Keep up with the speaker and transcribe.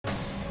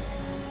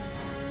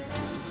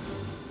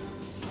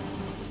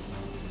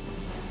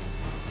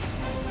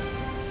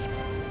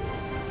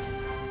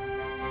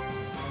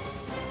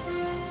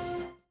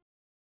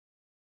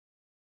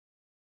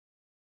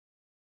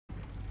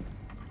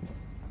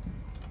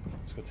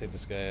Let's go take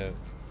this guy out.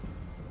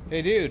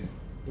 Hey, dude.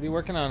 What are you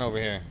working on over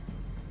here?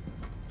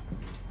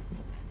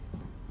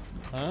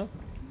 Huh?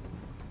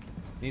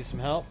 Need some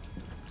help?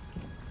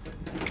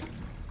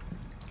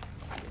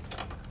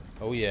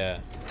 Oh, yeah.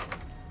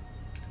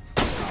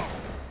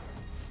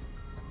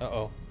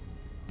 Uh-oh.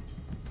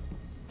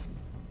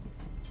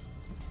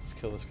 Let's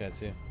kill this guy,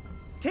 too.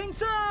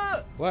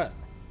 Tingsa! What?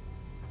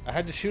 I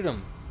had to shoot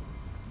him.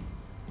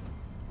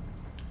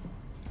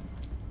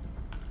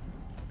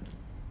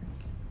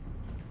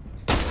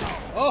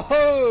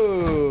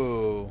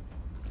 Oh!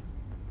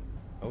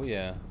 Oh,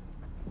 yeah.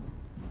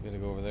 We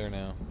gotta go over there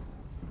now.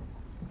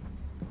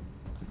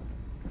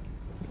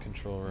 The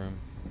control room.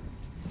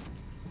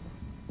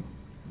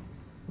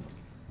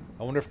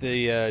 I wonder if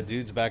the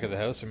dudes back at the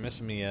house are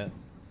missing me yet.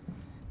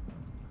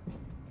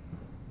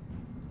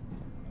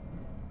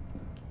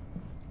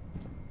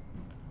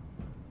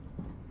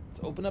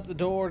 Let's open up the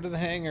door to the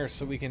hangar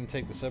so we can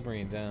take the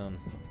submarine down.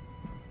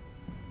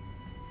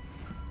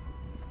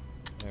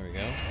 There we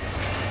go.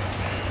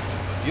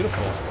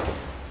 Beautiful.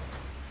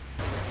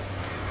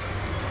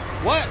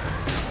 What?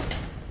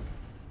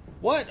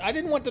 What? I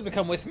didn't want them to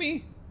come with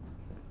me.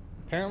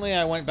 Apparently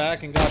I went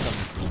back and got them.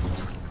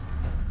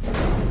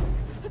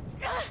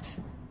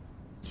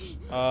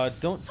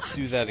 Don't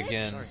do that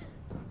again.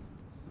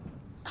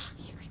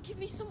 You could give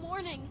me some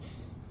warning.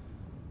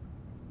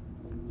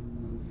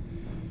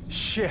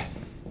 Shit.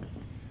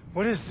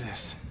 What is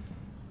this?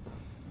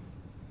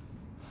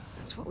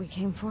 That's what we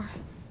came for.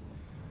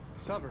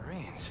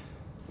 Submarines.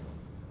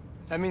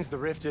 That means the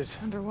rift is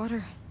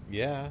Underwater.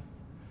 Yeah.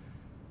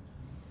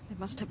 They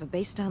must have a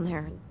base down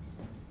there.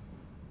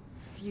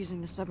 They're using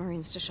the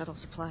submarines to shuttle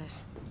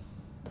supplies.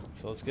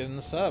 So let's get in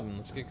the sub and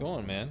let's get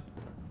going, man.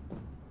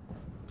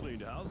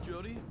 Cleaned house,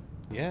 Jody?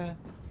 Yeah.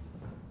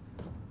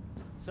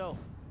 So,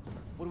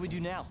 what do we do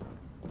now?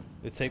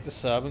 We take the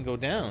sub and go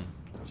down.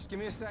 Just give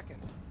me a second,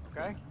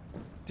 okay?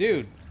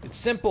 Dude, it's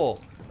simple.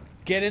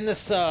 Get in the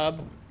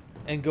sub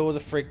and go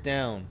the frick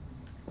down.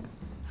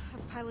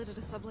 I've piloted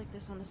a sub like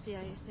this on the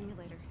CIA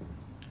simulator.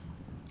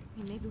 I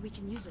mean, maybe we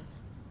can use it.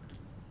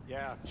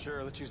 Yeah,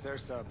 sure, let's use their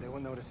sub. They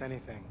won't notice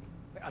anything.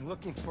 I'm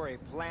looking for a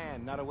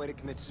plan, not a way to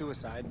commit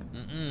suicide.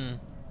 Mm-mm.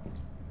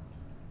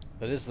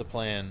 That is the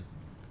plan.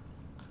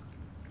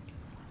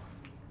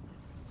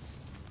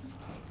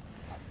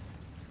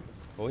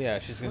 Oh yeah,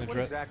 she's gonna What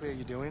dress. exactly are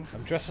you doing?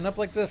 I'm dressing up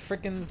like the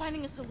frickin'.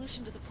 Finding a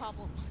solution to the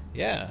problem.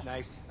 Yeah.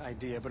 Nice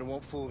idea, but it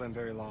won't fool them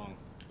very long.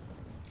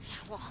 Yeah,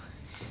 well,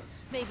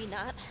 maybe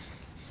not.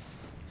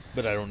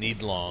 But I don't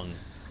need long.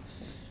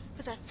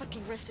 But that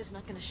fucking rift is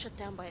not gonna shut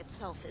down by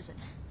itself, is it?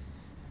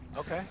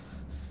 Okay.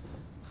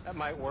 That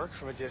might work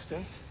from a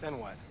distance. Then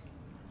what?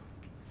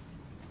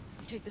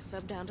 We take the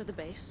sub down to the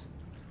base.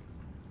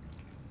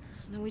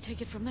 And then we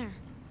take it from there.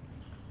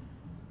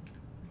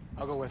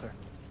 I'll go with her.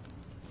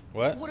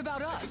 What? What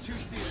about It's a us?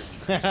 two-seater.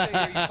 You stay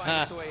here, you find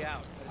us a way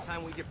out. By the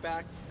time we get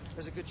back,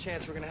 there's a good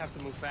chance we're gonna have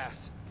to move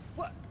fast.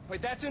 What?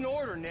 Wait, that's an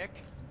order, Nick.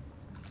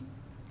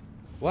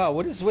 Wow,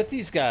 what is with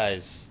these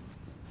guys?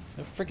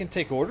 They don't freaking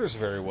take orders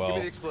very Give well.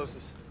 me the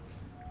explosives.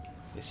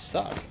 They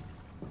suck.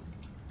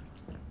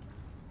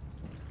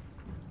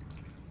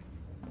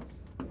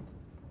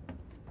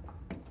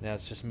 Now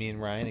it's just me and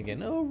Ryan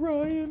again. Oh,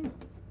 Ryan.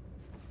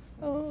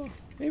 Oh,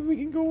 maybe we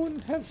can go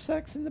and have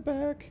sex in the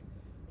back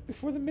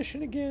before the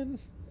mission again.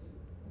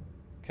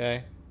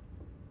 Okay.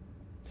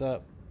 What's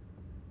up?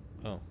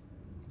 Oh.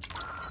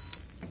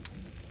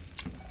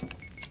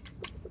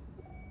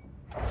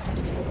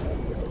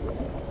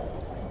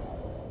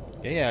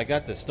 Yeah, I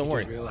got this. Don't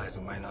worry. You realize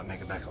we might not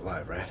make it back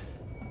alive, right?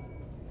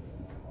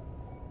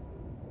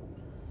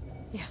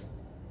 Yeah.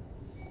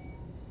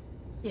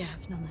 Yeah,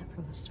 I've known that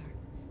from the start.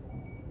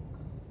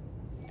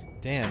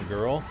 Damn,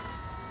 girl.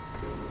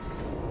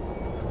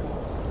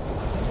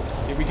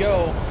 Here we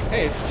go.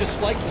 Hey, it's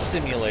just like the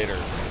simulator.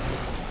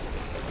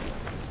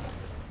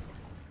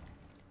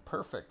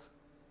 Perfect.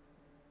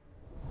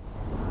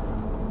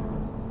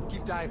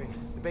 Keep diving.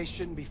 The base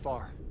shouldn't be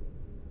far.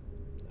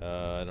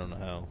 I don't know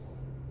how.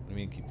 What do you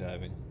mean keep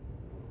diving?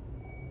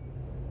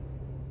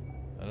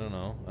 I don't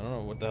know. I don't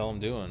know what the hell I'm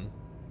doing.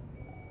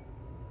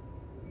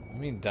 What do you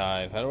mean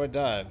dive? How do I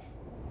dive?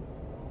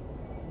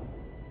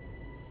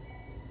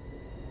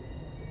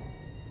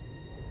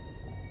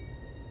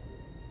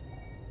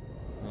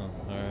 Oh,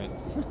 alright.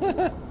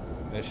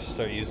 I should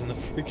start using the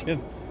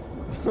freaking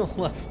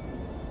left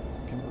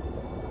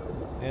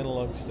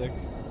analog stick.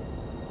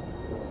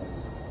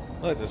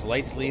 Look, there's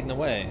lights leading the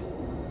way.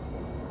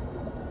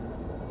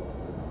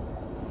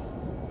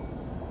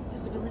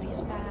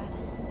 Visibility's bad.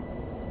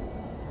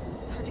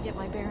 It's hard to get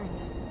my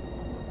bearings.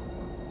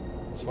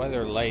 That's why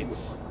there are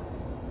lights.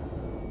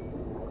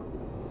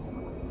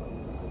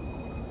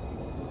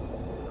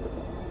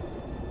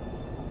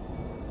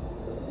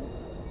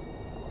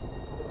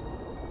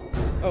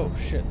 Oh,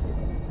 shit.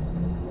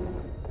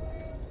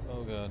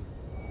 Oh, God.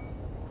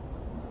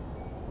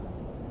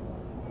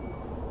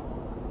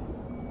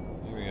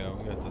 Here we go.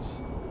 We got this.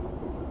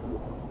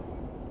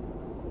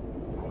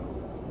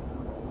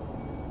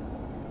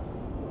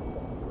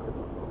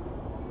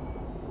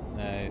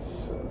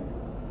 Nice.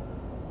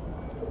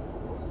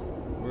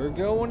 We're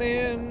going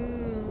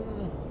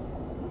in.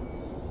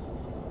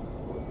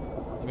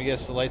 Let me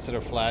guess, the lights that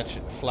are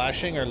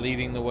flashing are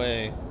leading the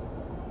way.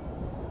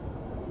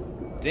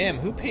 Damn,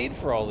 who paid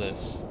for all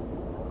this?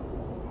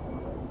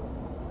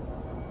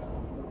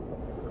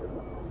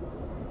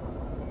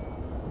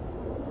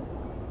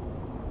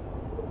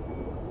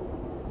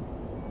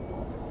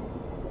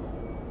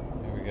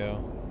 There we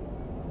go.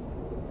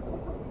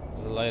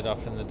 There's a light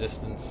off in the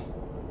distance.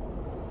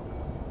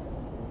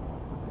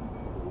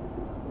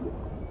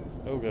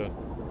 Oh, good.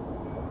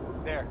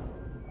 There.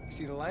 You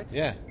see the lights?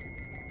 Yeah.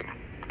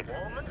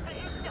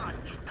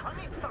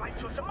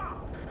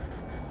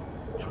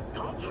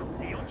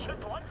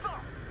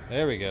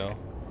 There we go.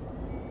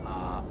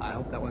 I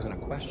hope that wasn't a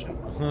question.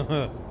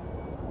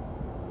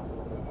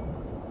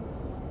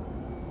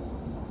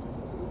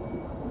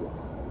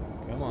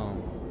 Come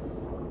on.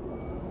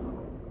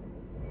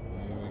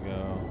 There we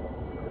go.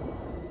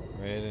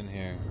 Right in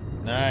here.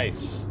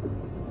 Nice.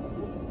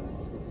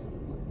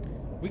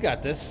 We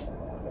got this.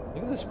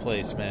 Look at this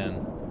place, man.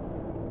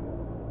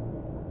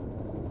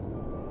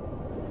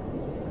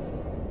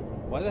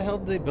 Why the hell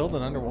did they build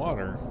it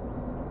underwater?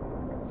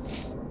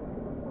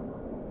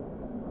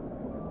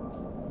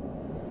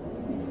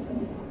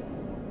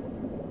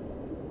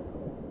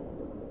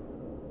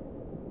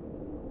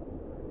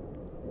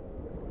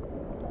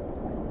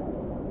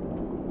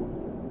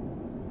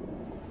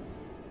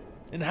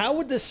 And how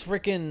would this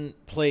frickin'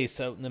 place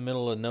out in the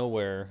middle of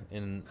nowhere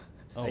in...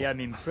 Oh. I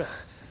am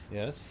impressed.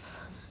 Yes?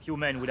 Few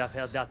men would have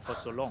heard that for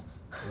so long.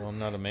 Well, I'm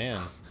not a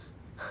man.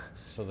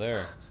 So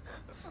there.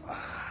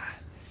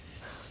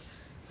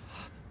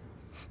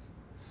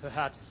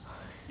 Perhaps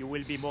you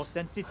will be more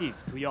sensitive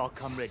to your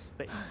comrade's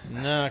pain.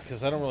 Nah,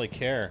 because I don't really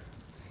care.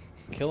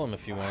 Kill him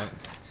if you want.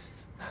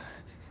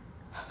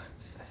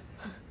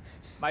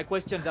 My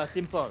questions are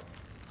simple.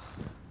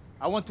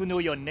 I want to know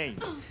your name,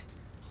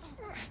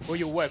 who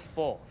you work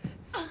for,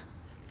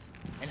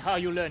 and how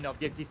you learn of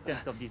the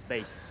existence of this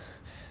base.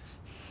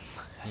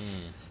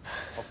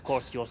 Of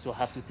course, you also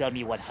have to tell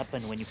me what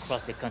happened when you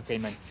crossed the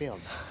containment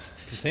field.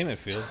 Containment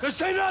field? Just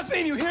say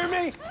nothing, you hear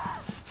me?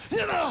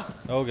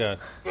 Oh, God.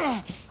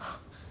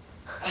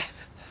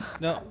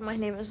 No. My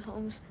name is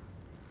Holmes.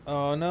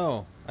 Oh,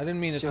 no. I didn't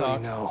mean to Jody,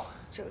 talk. no.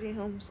 Jody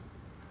Holmes.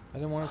 I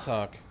didn't want to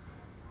talk.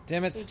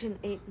 Damn it. Agent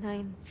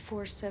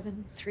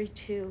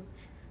 894732.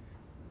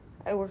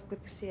 I work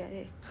with the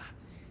CIA.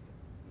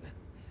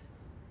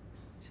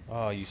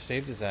 Oh, you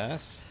saved his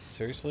ass?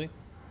 Seriously?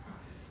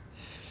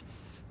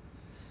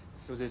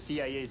 So the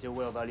CIA is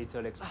aware of our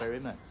little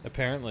experiments.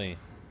 Apparently.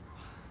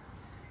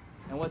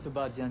 And what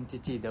about the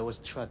entity that was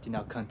trapped in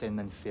our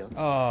containment field?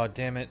 Oh,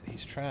 damn it.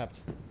 He's trapped.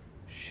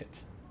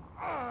 Shit.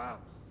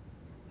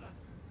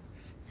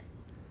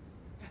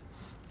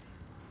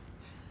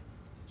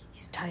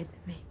 He's tied to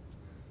me.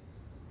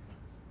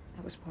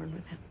 I was born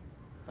with him.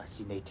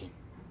 Fascinating.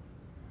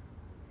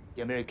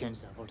 The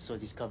Americans have also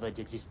discovered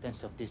the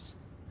existence of this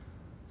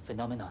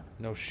phenomenon.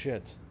 No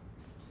shit.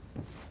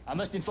 I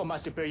must inform my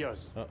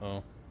superiors.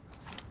 Uh-oh.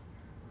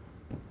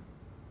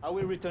 I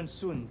will return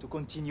soon to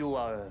continue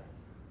our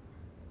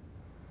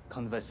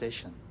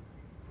conversation.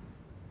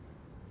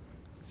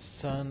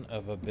 Son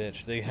of a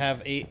bitch. They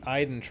have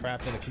Aiden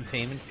trapped in a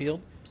containment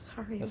field?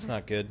 Sorry. That's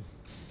not good.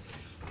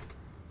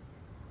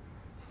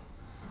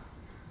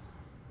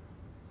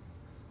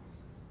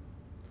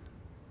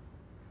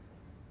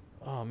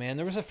 Oh man,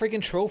 there was a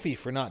freaking trophy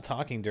for not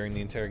talking during the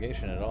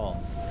interrogation at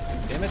all.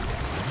 Damn it.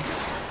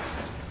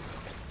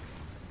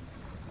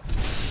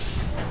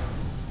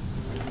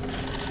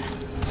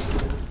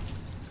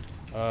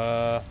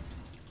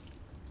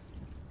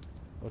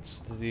 What's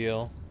the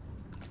deal?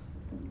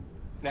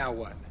 Now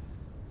what?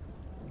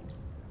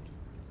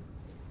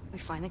 We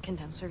find the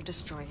condenser,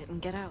 destroy it,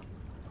 and get out.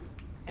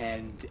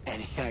 And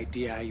any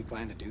idea how you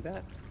plan to do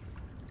that?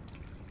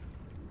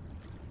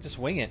 Just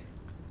wing it.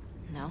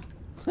 No.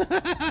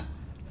 But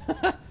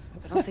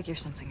I'll figure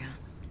something out.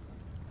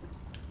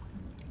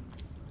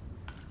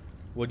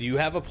 Would you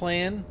have a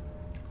plan?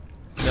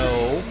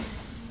 No.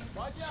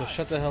 So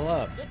shut the hell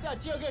up.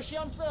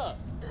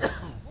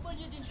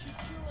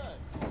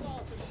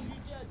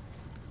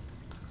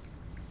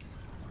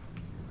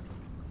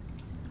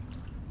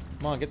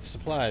 Come on, get the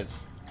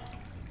supplies.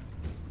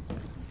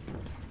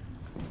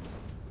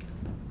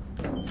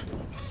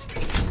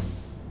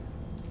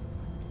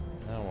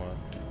 Now what?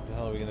 What the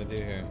hell are we gonna do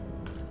here?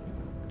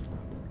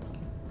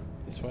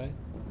 This way?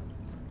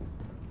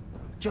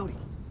 Jody,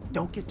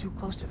 don't get too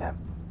close to them.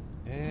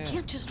 Yeah. You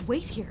can't just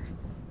wait here.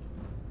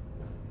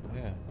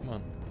 Yeah, come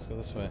on. Let's go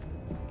this way.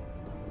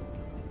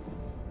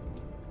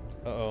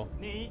 Uh-oh.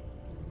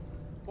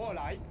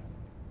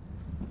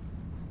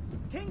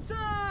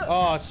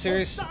 Oh,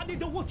 serious?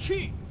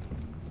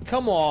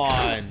 Come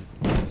on!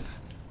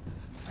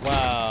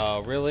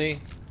 Wow, really?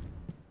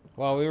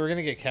 Wow, we were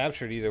gonna get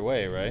captured either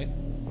way, right?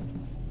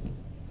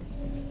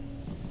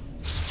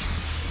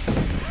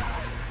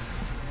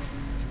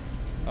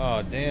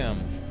 Oh, damn.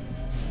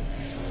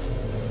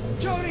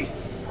 Jody!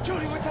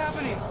 Jody, what's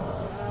happening?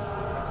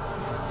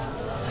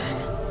 That's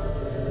it.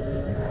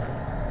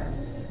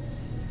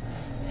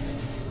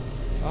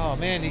 Oh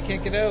man, he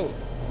can't get out.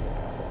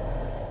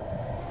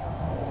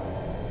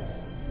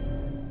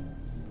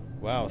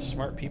 Wow,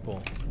 smart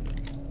people.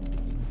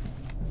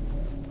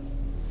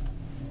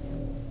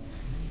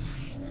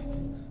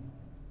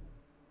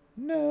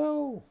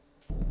 No.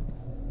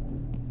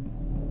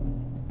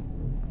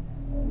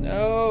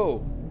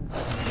 No.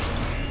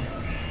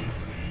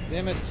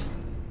 Damn it.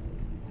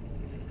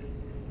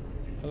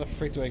 How the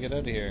frick do I get out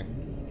of here?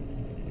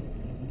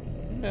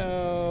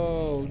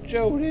 No,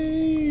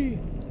 Jody.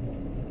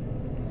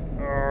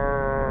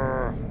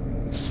 Arrgh.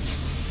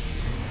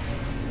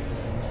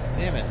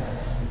 Damn it.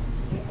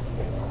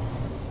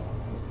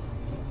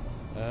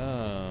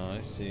 Oh,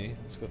 I see.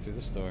 Let's go through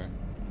this door.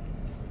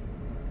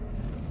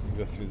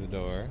 Go through the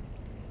door.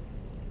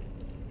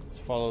 Let's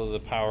follow the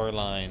power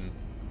line.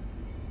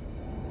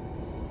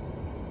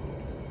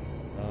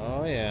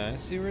 Oh yeah, I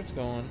see where it's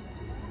going.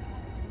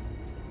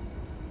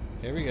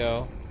 Here we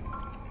go.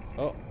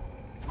 Oh.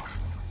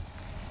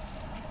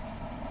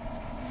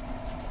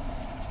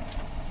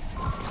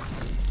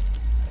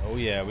 Oh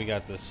yeah, we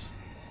got this.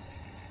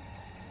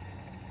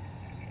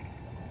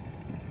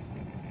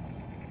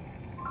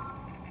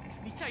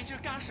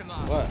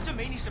 What?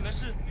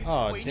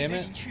 Oh, damn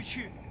it.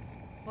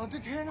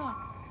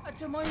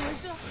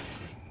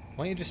 Why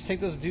don't you just take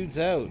those dudes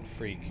out,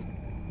 freak?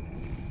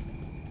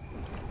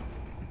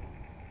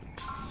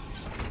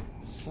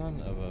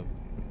 Son of a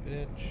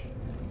bitch.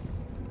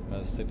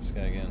 Let's take this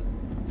guy again.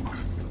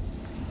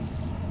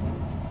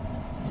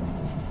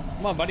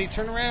 Come on, buddy,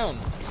 turn around!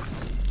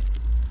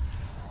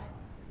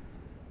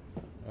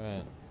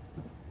 Alright.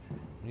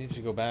 We need you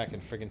to go back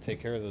and freaking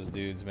take care of those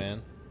dudes,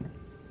 man.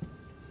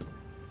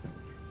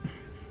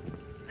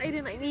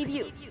 Aiden, I need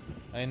you.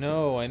 I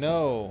know, I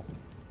know.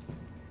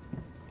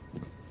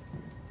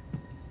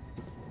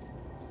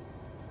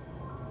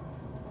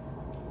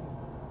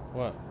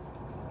 What?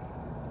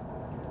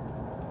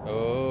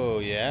 Oh,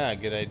 yeah,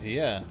 good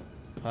idea.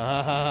 Ha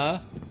ha ha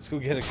ha. Let's go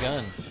get a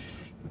gun.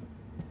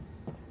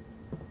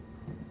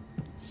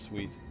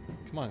 Sweet.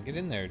 Come on, get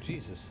in there,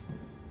 Jesus.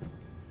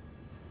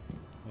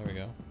 There we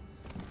go.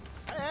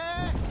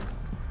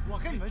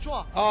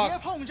 Oh,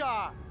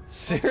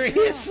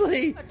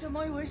 seriously?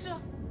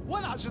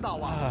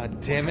 Ah,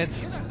 damn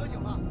it.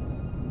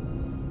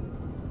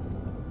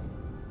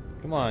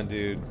 Come on,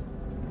 dude.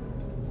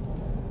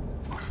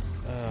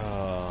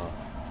 Oh.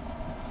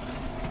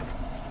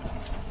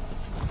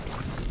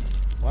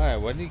 Why?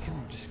 Why didn't you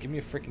just give me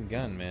a freaking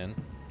gun, man?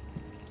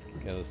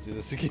 Okay, let's do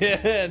this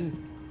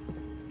again.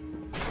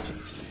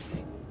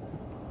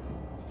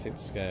 Let's take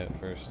this guy out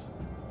first.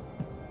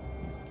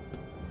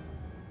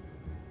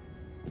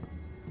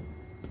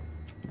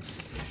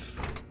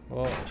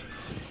 Well,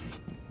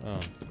 oh,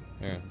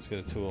 here, let's get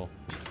a tool.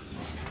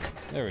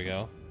 There we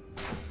go.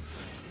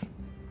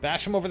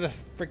 Bash him over the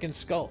freaking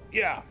skull.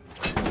 Yeah!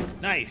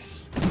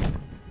 Nice!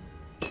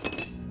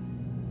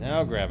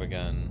 Now grab a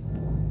gun.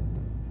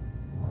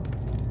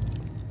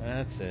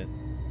 That's it.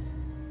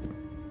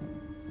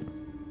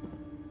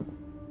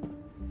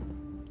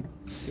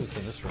 Let's see what's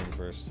in this room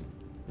first.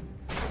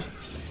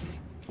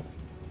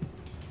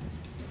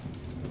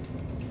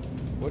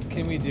 What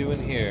can we do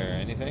in here?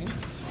 Anything?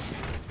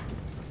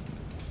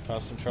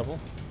 Cause some trouble?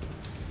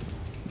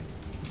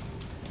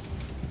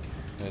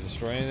 Can I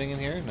destroy anything in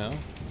here? No?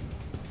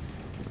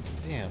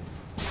 Damn.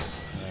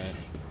 Alright.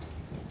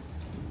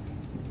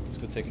 Let's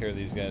go take care of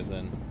these guys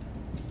then.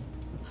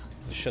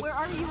 Shut. Where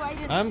are you,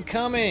 Aiden? I'm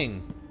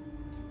coming!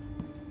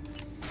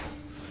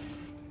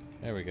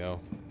 There we go.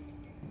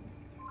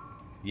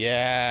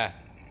 Yeah!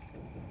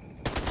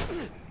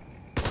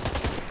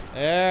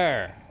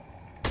 There!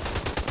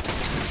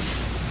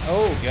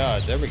 Oh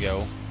god, there we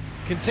go.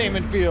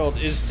 Containment field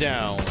is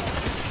down.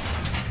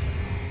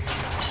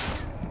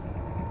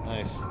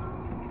 Nice.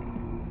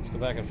 Let's go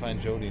back and find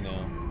Jody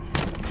now.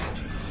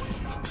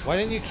 Why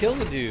didn't you kill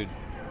the dude?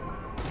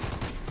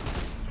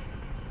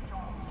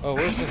 Oh,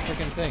 where's the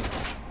freaking thing?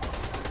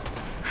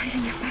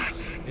 Aiden, you're back.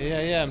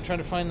 Yeah, I'm trying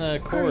to find the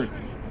cord.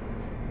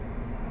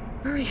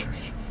 Hurry.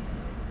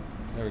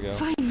 There we go.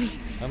 Find me.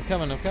 I'm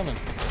coming. Where's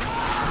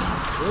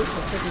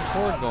the freaking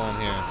cord going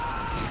here?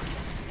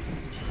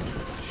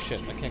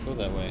 Shit, I can't go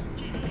that way.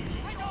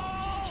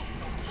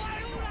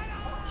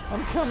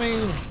 I'm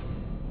coming!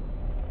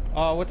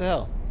 Oh, what the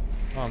hell?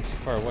 Oh, I'm too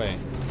far away.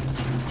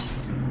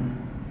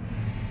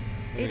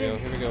 Here we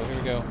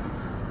go.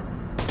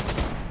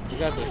 We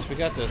got this. We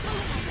got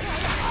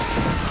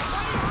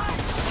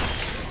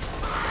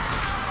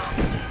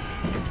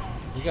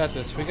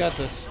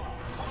this.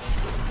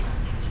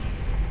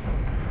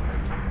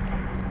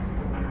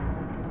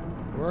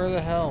 Where the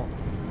hell?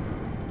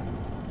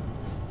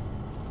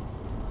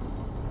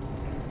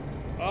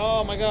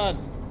 Oh my god!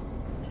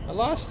 I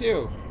lost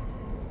you!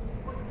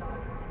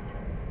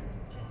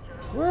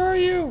 Where are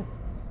you?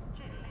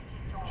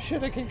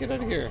 Shit, I can't get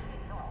out of here.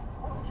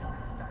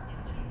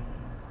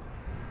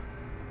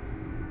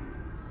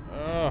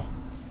 Oh.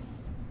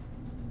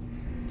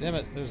 Damn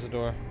it, there's the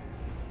door.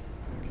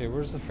 Okay,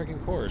 where's the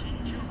freaking cord?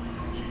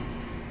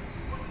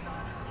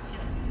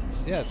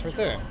 is. Yeah, it's right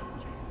there.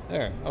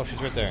 There. Oh,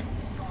 she's right there.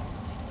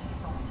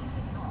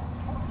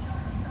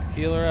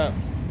 Heal her up.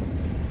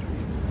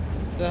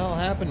 What the hell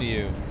happened to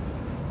you?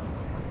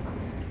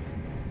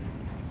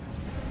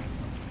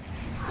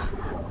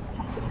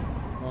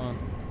 Come on.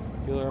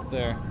 Heal her up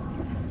there.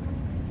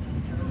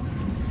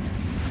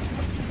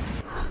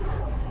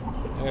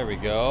 There we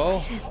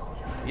go.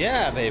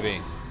 Yeah,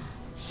 baby.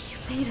 You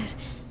made it.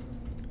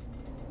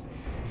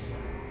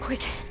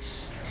 Quick.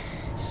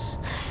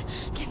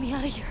 Get me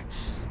out of here.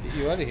 Get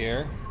you out of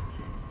here.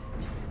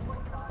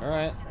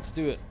 Alright, let's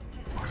do it.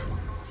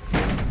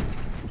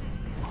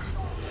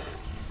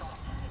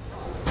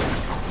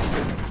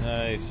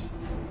 Nice.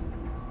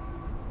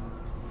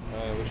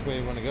 Alright, which way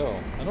do you want to go?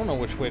 I don't know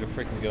which way to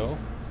freaking go.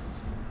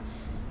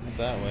 Not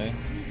that way.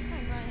 I need to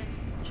find Ryan.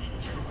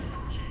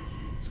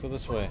 Let's go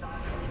this way.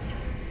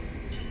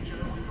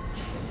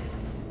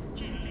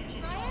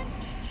 Ryan?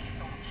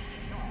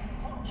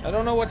 I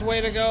don't know which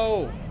way to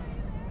go.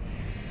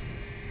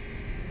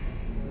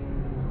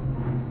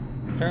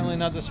 Apparently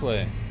not this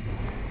way.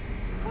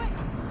 Quick!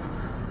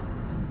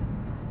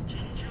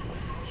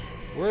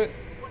 Where?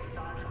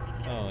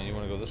 Oh, you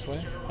want to go this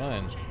way?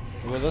 Fine.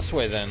 We'll go this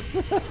way then.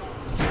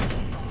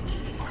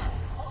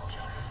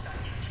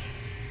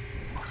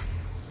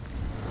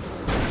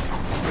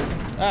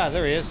 Ah,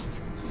 there he is.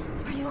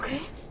 Are you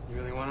okay? You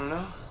really want to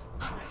know?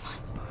 Oh,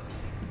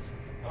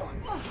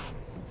 come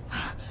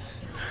on.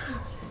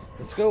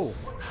 Let's go.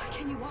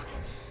 Can you walk?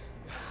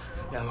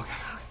 Yeah, I'm okay.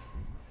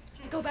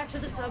 Go back to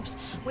the subs.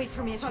 Wait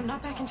for me. If I'm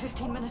not back in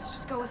 15 minutes,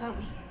 just go without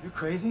me. You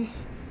crazy?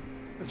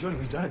 Look, Jody,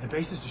 we've done it. The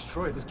base is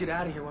destroyed. Let's get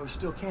out of here while we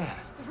still can.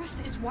 The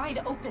rift is wide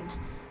open.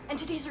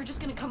 Entities are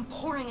just gonna come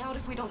pouring out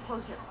if we don't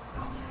close it.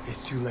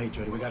 It's too late,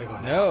 Jody. We gotta go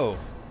now. No.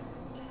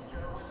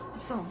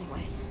 It's the only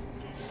way.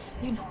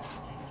 You know that.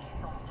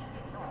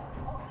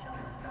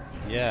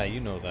 Yeah, you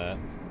know that.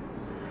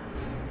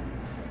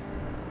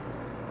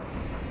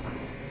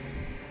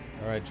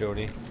 Alright,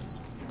 Jody.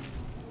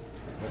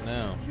 What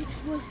now? The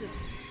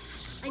explosives.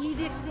 I need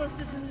the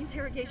explosives in the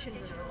interrogation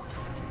room.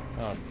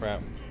 Oh,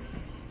 crap.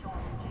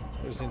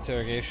 Where's the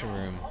interrogation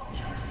room?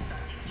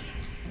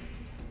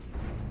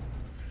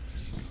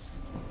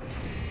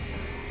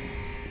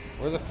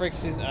 Where the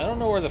frick's I don't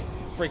know where the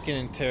freaking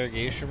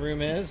interrogation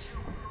room is.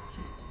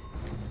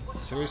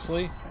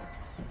 Seriously?